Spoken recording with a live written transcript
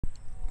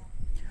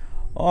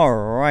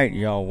Alright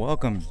y'all,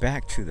 welcome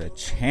back to the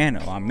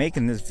channel. I'm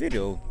making this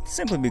video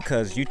simply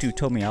because YouTube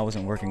told me I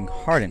wasn't working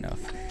hard enough.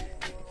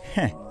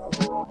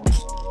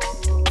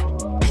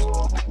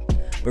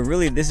 But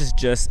really this is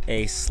just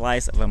a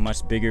slice of a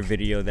much bigger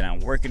video that I'm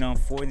working on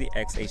for the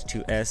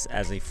Xh2s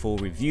as a full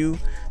review.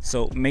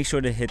 So make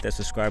sure to hit that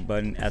subscribe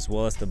button as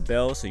well as the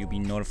bell so you'll be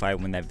notified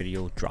when that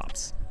video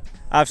drops.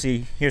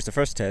 Obviously, here's the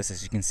first test,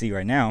 as you can see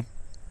right now.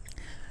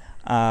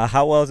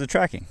 How well is it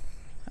tracking?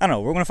 I don't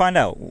know, we're going to find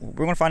out.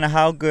 We're going to find out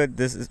how good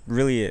this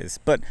really is.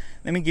 But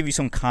let me give you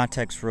some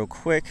context real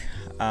quick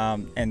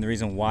and the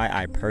reason why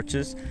I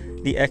purchased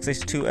the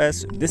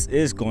Xh2s. This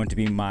is going to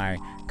be my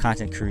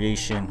content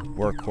creation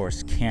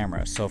workhorse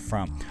camera. So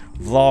from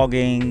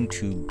vlogging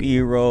to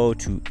B-roll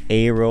to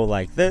A-roll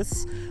like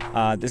this,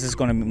 this is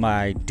going to be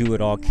my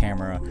do-it-all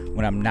camera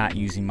when I'm not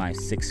using my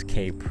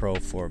 6K Pro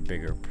for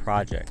bigger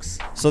projects.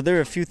 So there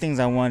are a few things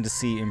I wanted to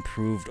see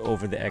improved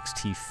over the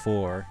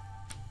X-T4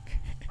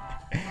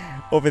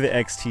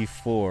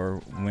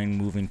 when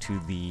moving to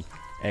the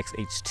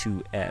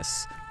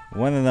Xh2s.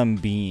 One of them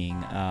being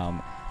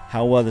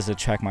how well does it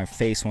track my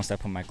face once I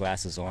put my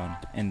glasses on,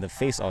 and the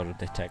face auto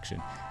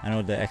detection. I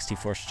know the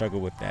X-T4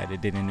 struggled with that. It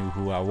didn't know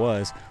who I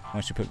was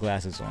once you put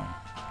glasses on.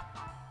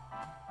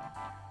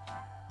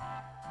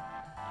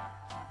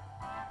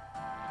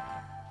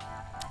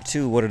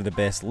 2, what are the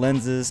best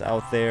lenses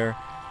out there?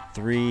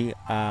 3,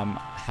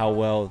 how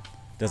well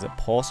does it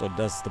pulse, or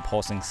does the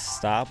pulsing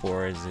stop,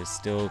 or is it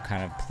still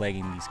kind of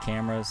plaguing these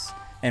cameras?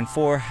 And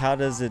 4, how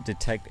does it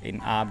detect an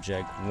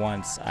object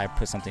once I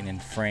put something in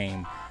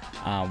frame?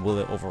 Will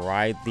it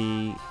override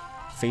the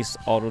face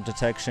auto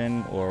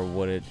detection, or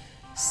would it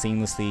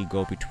seamlessly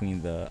go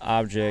between the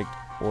object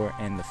or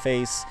in the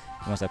face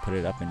once I put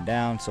it up and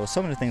down? So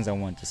some of the things I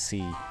wanted to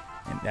see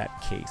in that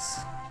case.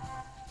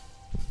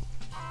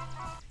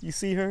 You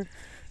see her?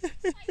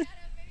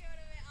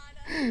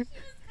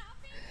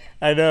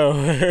 I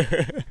know.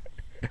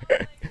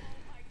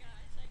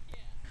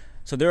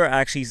 So there are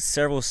actually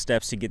several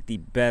steps to get the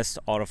best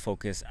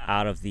autofocus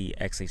out of the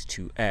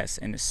Xh2s,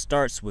 and it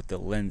starts with the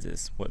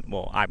lenses,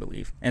 well, I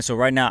believe. And so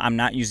right now I'm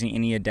not using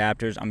any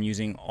adapters. I'm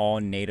using all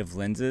native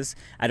lenses.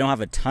 I don't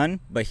have a ton,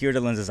 but here are the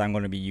lenses I'm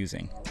going to be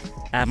using.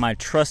 I have my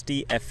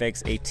trusty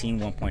FX 18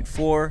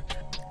 1.4,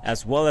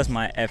 as well as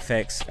my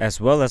FX,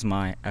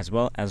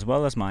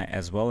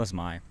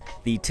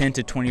 the 10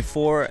 to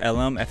 24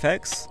 LM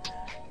FX,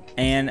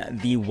 and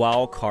the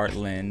wildcard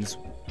lens,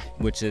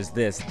 which is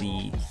this,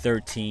 the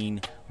 13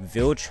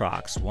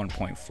 Viltrox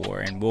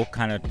 1.4, and we'll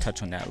kind of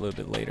touch on that a little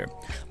bit later.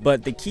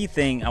 But the key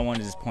thing I want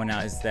to just point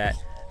out is that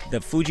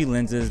the Fuji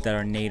lenses that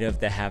are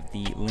native, that have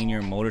the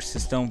linear motor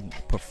system,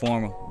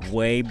 perform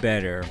way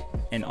better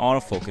in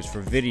autofocus for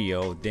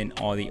video than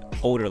all the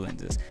older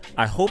lenses.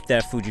 I hope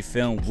that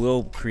Fujifilm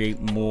will create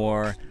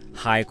more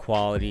high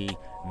quality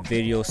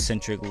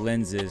video-centric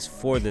lenses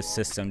for this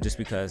system, just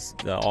because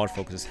the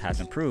autofocus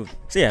has improved.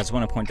 So yeah, I just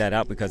want to point that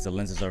out because the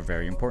lenses are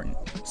very important.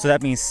 So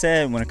that being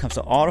said, when it comes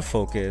to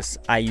autofocus,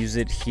 I use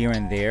it here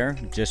and there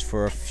just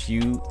for a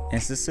few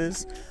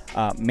instances,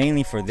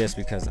 mainly for this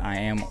because I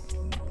am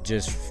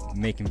just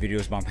making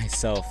videos by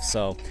myself.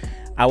 So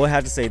I would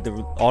have to say the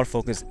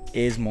autofocus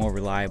is more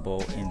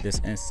reliable in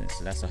this instance.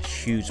 So that's a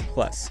huge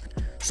plus.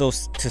 So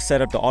to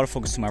set up the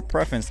autofocus to my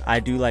preference,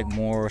 I do like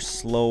more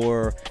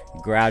slower,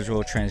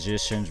 gradual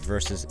transitions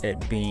versus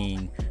it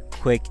being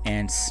quick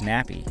and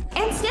snappy.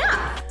 And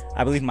snap!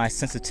 I believe my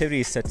sensitivity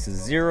is set to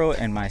 0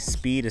 and my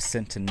speed is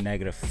set to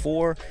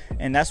 -4,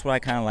 and that's what I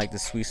kind of like, the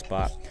sweet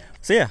spot.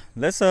 So yeah,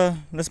 let's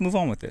move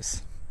on with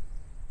this.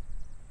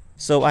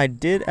 So I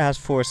did ask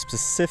for a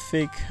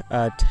specific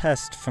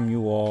test from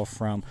you all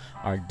from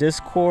our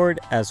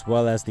Discord as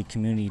well as the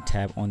community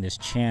tab on this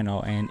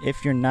channel. And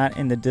if you're not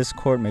in the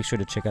Discord, make sure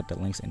to check out the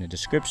links in the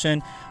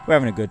description. We're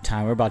having a good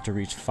time. We're about to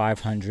reach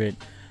 500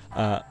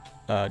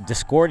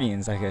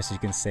 Discordians, I guess you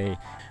can say.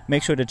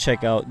 Make sure to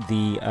check out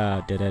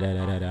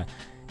the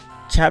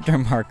chapter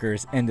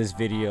markers in this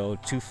video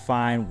to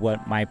find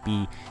what might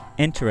be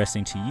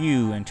interesting to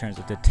you in terms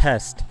of the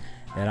test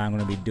that I'm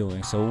going to be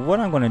doing. So what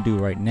I'm going to do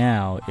right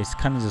now is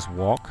kind of just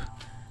walk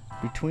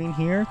between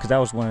here, because that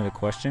was one of the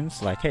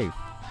questions, like, hey,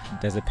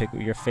 does it pick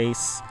your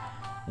face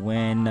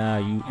when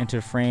you enter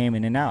the frame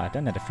in and out? I've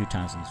done that a few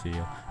times in this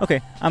video. Okay,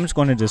 I'm just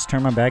going to just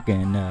turn my back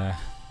and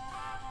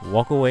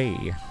walk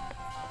away.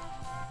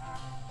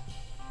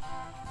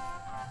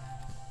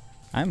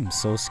 I'm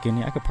so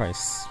skinny, I could probably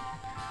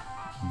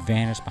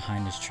vanish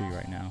behind this tree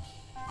right now.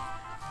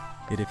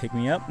 Did it pick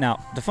me up? Now,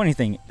 the funny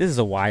thing, this is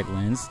a wide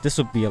lens. This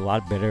would be a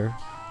lot better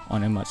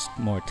on a much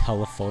more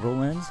telephoto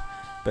lens.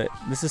 But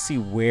let's just see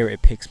where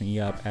it picks me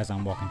up as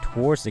I'm walking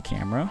towards the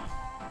camera.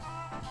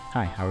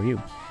 Hi, how are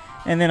you?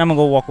 And then I'm gonna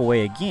go walk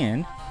away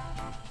again.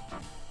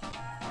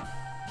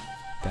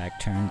 Back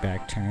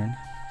turn,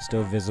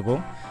 still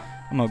visible.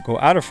 I'm gonna go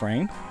out of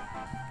frame.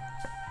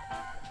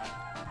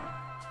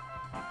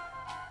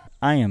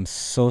 I am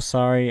so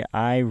sorry.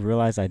 I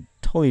realized I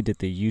totally did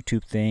the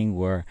YouTube thing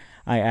where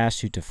I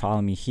asked you to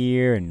follow me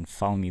here and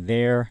follow me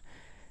there.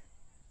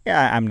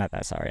 Yeah, I'm not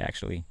that sorry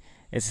actually.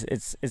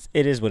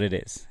 it is what it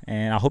is,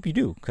 and I hope you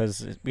do,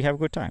 because we have a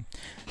good time.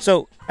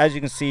 So as you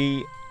can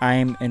see,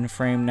 I'm in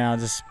frame now.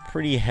 This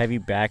pretty heavy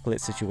backlit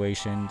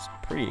situation. It's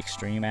pretty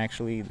extreme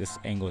actually. This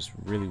angle is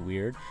really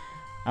weird.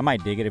 I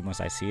might dig it once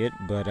I see it,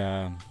 but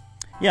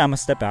yeah, I'm gonna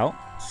step out.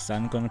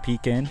 Sun's gonna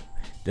peek in.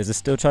 Does it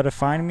still try to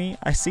find me?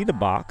 I see the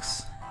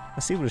box. I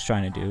see what it's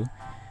trying to do,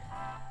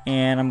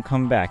 and I'm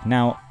coming back.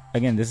 Now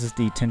again, this is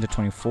the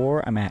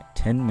 10-24. I'm at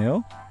 10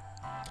 mil.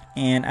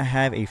 And I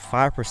have a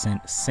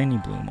 5%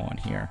 Cine Bloom on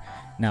here.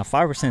 Now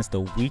 5% is the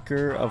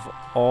weaker of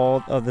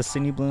all of the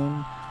Cine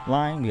Bloom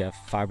line. We have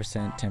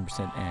 5%,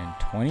 10%, and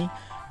 20.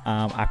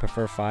 I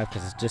prefer 5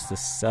 because it's just the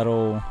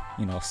subtle,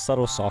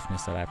 subtle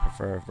softness that I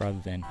prefer rather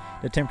than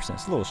the 10%.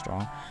 It's a little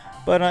strong.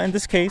 But in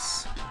this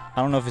case,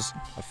 I don't know if it's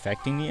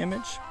affecting the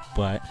image,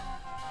 but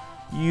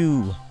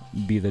you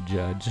be the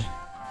judge.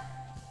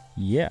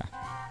 Yeah.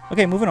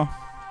 Okay, moving on.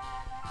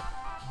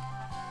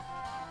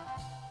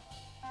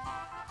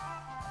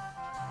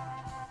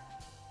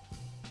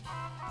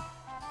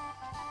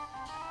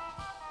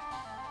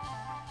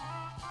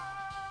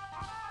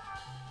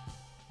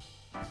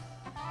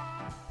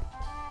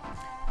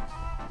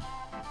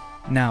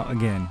 Now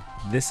again,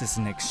 this is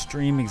an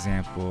extreme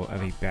example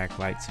of a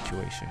backlight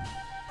situation.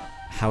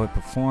 How it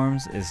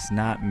performs is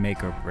not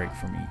make or break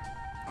for me.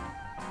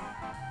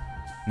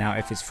 Now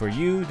if it's for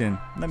you, then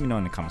let me know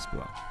in the comments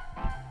below.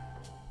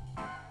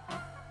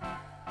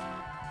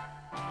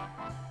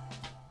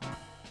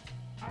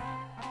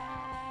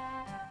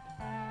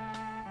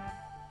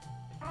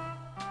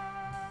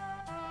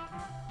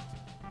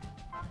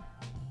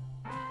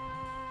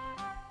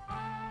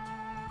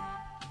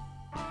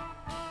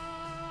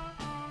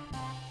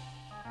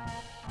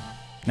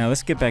 Now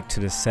let's get back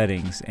to the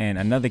settings, and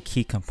another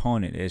key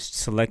component is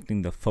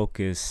selecting the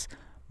focus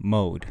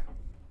mode.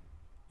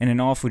 And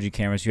in all Fuji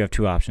cameras you have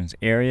two options,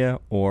 area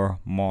or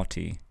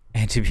multi.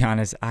 And to be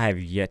honest, I have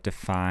yet to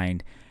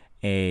find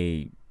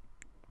a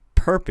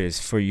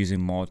purpose for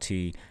using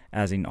multi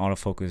as an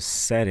autofocus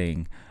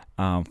setting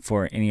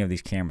for any of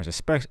these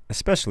cameras,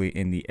 especially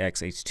in the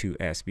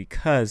Xh2s,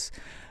 because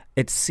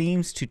it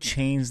seems to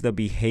change the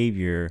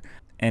behavior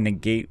and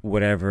negate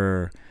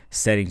whatever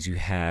settings you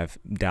have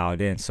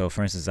dialed in. So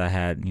for instance, I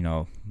had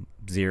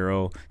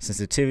 0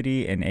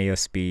 sensitivity and AF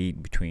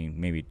speed between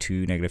maybe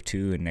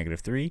 -2 and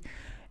 -3,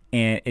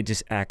 and it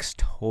just acts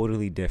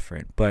totally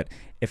different. But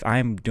if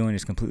I'm doing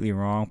this completely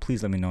wrong,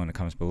 please let me know in the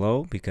comments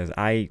below, because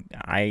I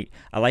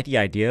like the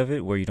idea of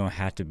it where you don't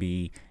have to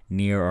be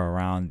near or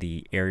around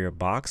the area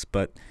box,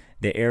 but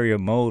the area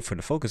mode for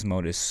the focus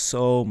mode is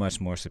so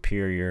much more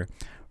superior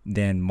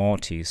than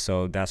multi.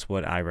 So that's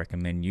what I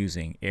recommend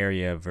using,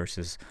 area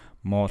versus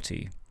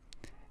multi.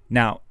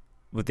 Now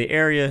with the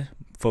area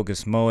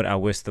focus mode, I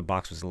wish the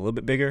box was a little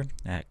bit bigger.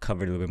 That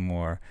covered a little bit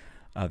more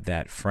of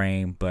that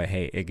frame, but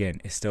hey,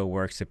 again, it still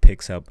works. It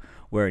picks up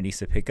where it needs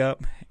to pick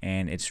up,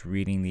 and it's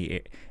reading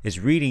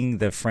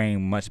the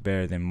frame much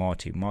better than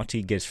multi.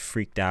 Multi gets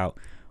freaked out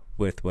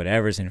with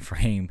whatever's in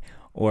frame,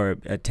 or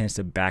it tends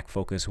to back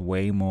focus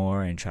way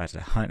more and tries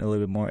to hunt a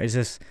little bit more.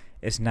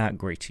 It's not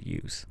great to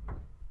use.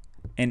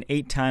 And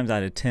 8 times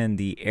out of 10,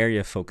 the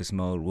area focus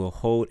mode will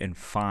hold and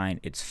find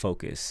its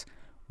focus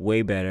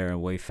way better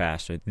and way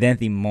faster than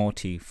the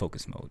multi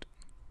focus mode.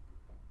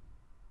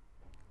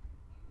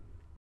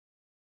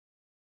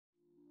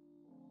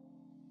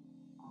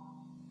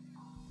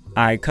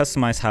 I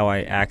customize how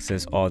I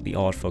access all the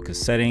autofocus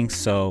settings.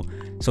 So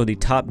the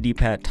top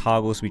D-pad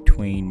toggles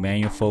between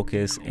manual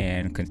focus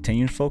and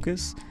continuous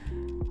focus.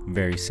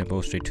 Very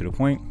simple, straight to the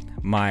point.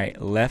 My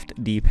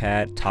left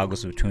D-pad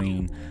toggles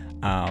between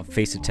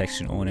face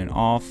detection on and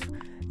off.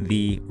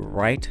 The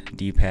right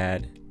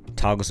D-pad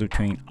toggles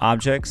between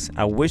objects.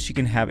 I wish you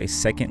can have a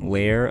second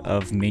layer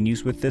of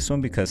menus with this one,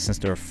 because since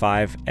there are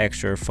 5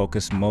 extra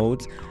focus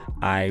modes,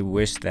 I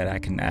wish that I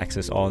can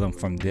access all of them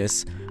from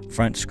this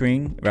front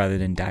screen rather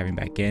than diving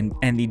back in.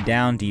 And the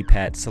down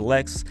D-pad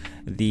selects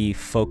the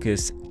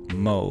focus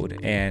mode,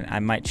 and I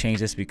might change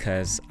this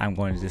because I'm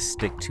going to just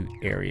stick to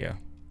area.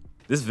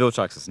 This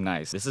Viltrox is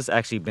nice. This has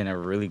actually been a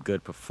really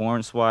good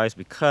performance-wise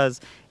because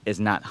it's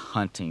not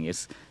hunting.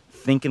 It's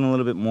thinking a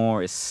little bit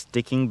more. It's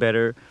sticking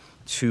better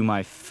to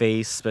my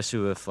face, especially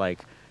with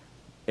like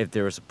if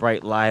there was a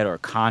bright light or a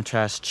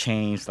contrast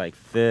change like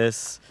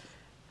this.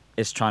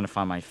 It's trying to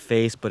find my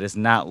face, but it's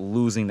not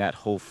losing that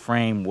whole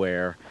frame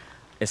where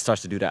it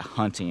starts to do that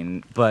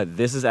hunting. But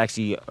this is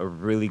actually a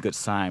really good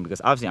sign,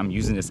 because obviously I'm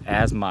using this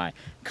as my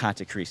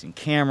content creation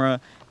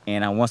camera,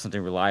 and I want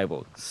something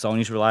reliable.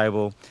 Sony's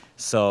reliable,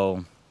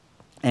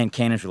 and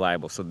Canon's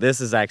reliable. So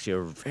this is actually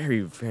a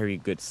very, very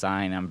good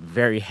sign. I'm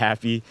very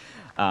happy,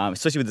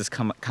 especially with this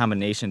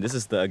combination. This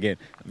is the, again,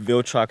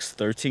 Viltrox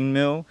 13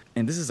 mil,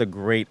 and this is a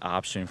great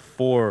option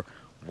for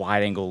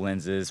wide angle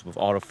lenses with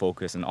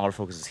autofocus, and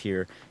autofocus is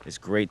here. It's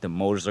great. The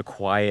motors are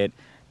quiet.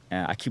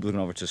 I keep looking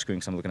over to the screen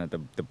because I'm looking at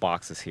the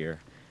boxes here.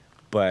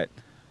 But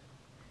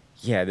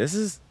yeah, this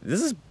is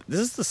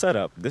the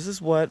setup. This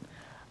is what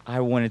I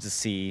wanted to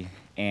see,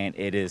 and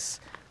it is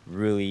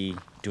really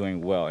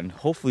doing well. And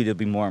hopefully there'll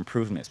be more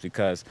improvements,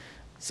 because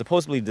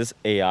supposedly this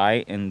AI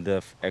in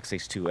the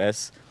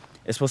XH2s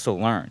is supposed to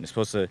learn. It's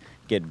supposed to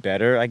get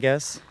better, I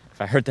guess.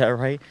 If I heard that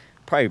right,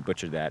 probably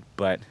butchered that.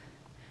 But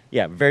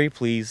yeah, very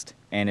pleased,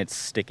 and it's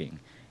sticking.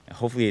 And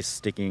hopefully it's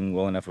sticking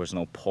well enough where there's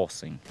no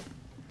pulsing.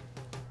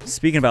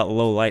 Speaking about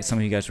low light, some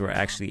of you guys were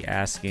actually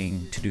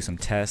asking to do some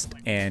tests,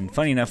 and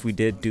funny enough, we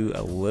did do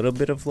a little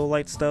bit of low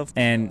light stuff,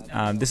 and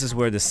this is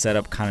where the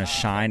setup kind of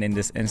shined. In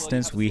this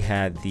instance, we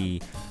had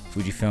the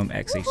Fujifilm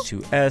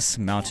X-H2s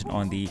mounted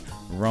on the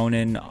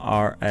Ronin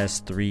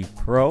RS3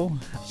 Pro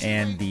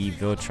and the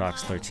Viltrox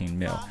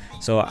 13mm.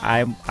 So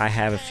I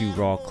have a few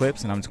raw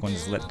clips, and I'm just going to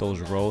just let those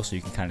roll so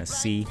you can kind of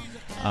see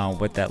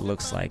what that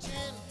looks like.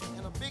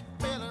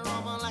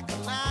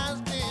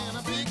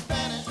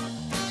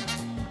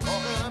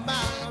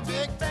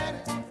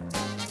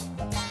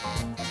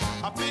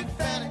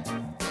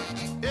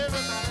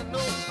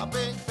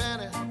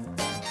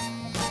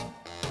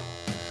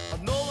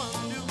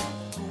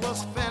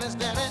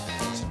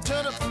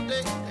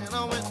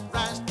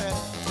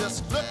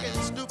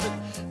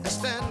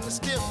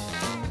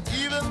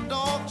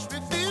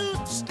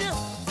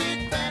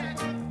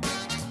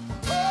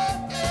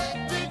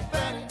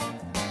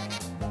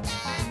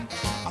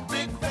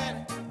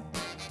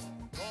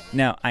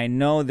 Now, I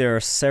know there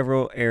are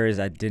several areas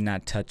I did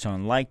not touch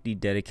on, like the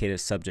dedicated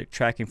subject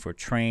tracking for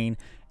train,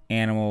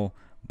 animal,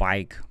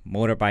 bike,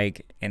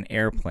 motorbike, and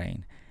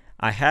airplane.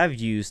 I have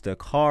used the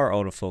car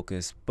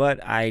autofocus,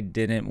 but I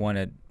didn't want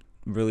to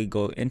really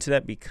go into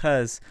that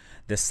because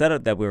the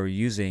setup that we were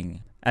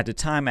using at the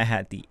time, I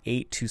had the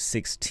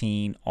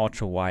 8-16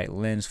 ultra wide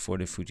lens for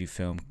the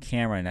Fujifilm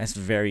camera, and that's a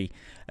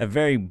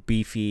very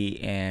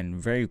beefy and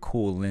very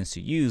cool lens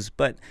to use,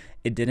 but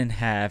it didn't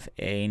have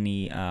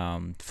any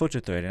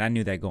filter thread, and I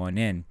knew that going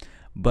in.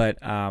 But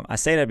I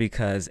say that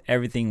because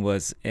everything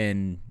was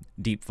in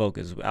deep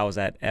focus. I was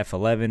at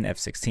f11,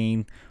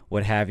 f16,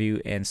 what have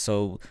you, and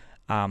so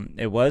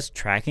it was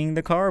tracking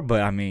the car,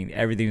 but I mean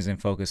everything was in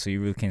focus, so you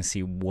really can't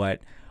see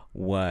what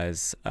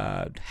was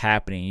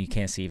happening. You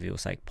can't see if it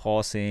was like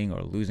pulsing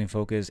or losing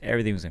focus.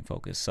 Everything was in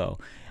focus, so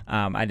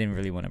I didn't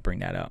really want to bring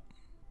that up.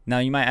 Now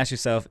you might ask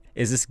yourself,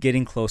 is this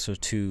getting closer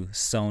to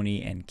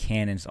Sony and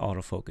Canon's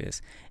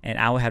autofocus? And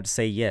I would have to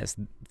say yes.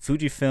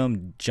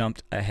 Fujifilm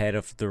jumped ahead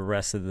of the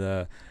rest of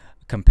the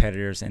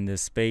competitors in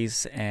this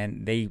space,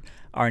 and they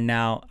are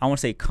now, I won't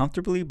say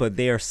comfortably, but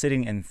they are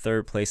sitting in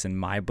third place in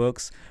my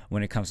books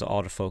when it comes to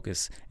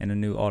autofocus and the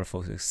new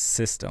autofocus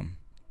system.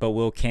 But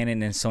will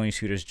Canon and Sony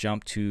shooters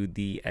jump to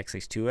the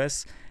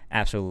XH2s?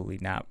 Absolutely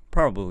not.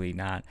 Probably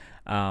not.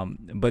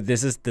 But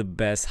this is the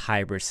best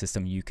hybrid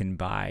system you can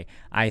buy,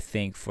 I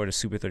think, for the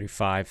Super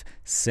 35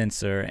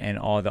 sensor and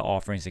all the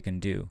offerings it can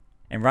do.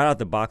 And right out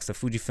the box, the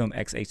Fujifilm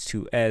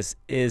X-H2s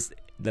is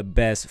the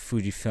best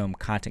Fujifilm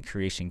content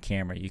creation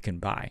camera you can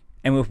buy.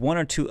 And with 1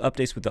 or 2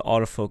 updates with the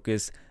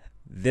autofocus,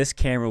 this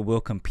camera will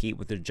compete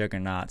with the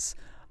juggernauts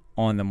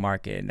on the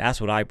market, and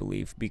that's what I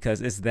believe, because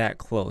it's that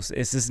close.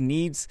 It just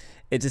needs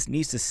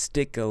to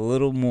stick a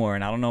little more,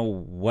 and I don't know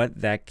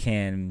what that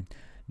can,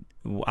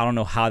 I don't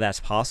know how that's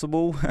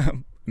possible.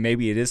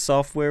 Maybe it is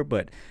software,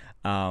 but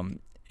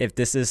if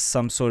this is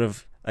some sort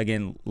of,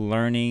 again,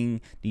 learning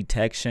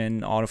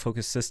detection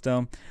autofocus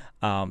system,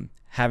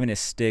 having a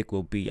stick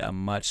will be a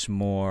much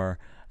more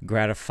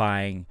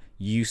gratifying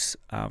use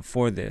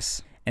for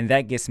this, and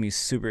that gets me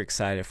super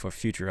excited for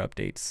future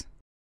updates.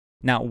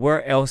 Now,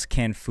 where else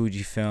can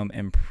Fujifilm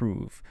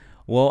improve?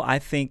 Well, I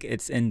think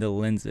it's in the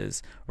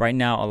lenses. Right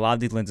now, a lot of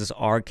these lenses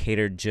are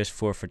catered just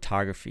for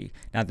photography.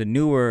 Now, the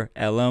newer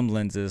LM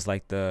lenses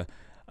like the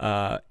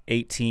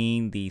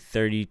 18, the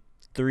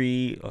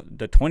 33,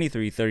 the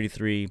 23,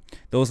 33,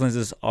 those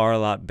lenses are a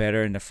lot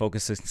better, and the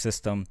focusing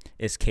system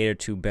is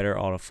catered to better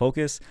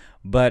autofocus.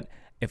 But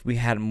if we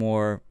had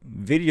more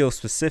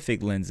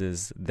video-specific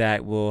lenses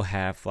that will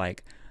have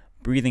like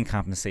breathing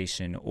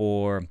compensation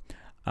or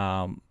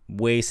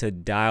ways to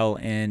dial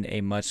in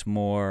a much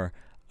more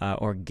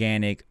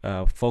organic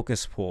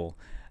focus pull,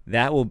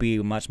 that will be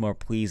much more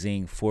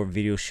pleasing for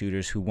video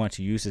shooters who want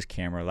to use this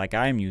camera like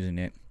I'm using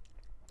it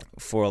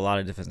for a lot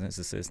of different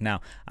instances.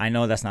 Now, I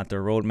know that's not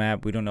their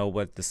roadmap. We don't know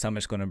what the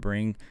summit's going to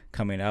bring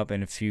coming up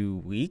in a few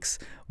weeks,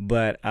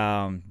 but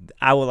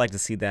I would like to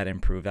see that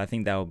improved. I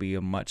think that would be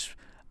a much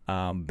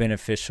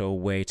beneficial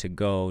way to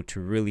go to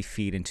really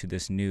feed into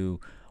this new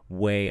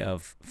way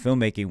of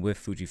filmmaking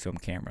with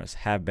Fujifilm cameras.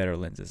 Have better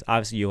lenses.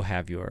 Obviously, you'll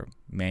have your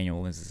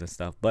manual lenses and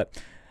stuff,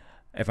 but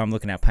if I'm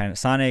looking at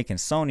Panasonic and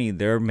Sony,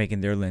 they're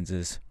making their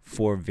lenses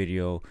for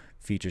video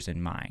features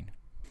in mind.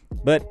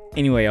 But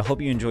anyway, I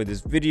hope you enjoyed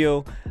this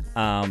video.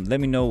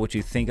 Let me know what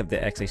you think of the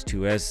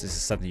Xh2s. This is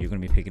something you're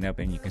going to be picking up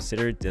and you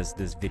consider. Does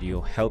this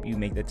video help you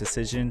make that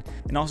decision?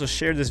 And also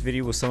share this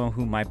video with someone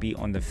who might be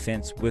on the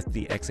fence with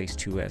the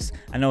Xh2s.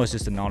 I know it's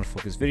just an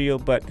autofocus video,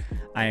 but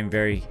I am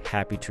very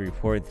happy to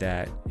report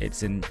that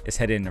it's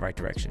headed in the right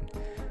direction.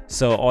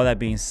 So all that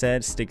being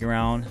said, stick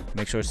around,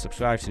 make sure to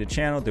subscribe to the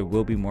channel. There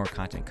will be more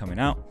content coming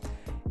out,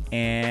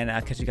 and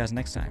I'll catch you guys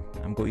next time.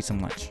 I'm going to eat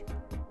some lunch.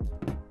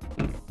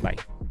 Bye.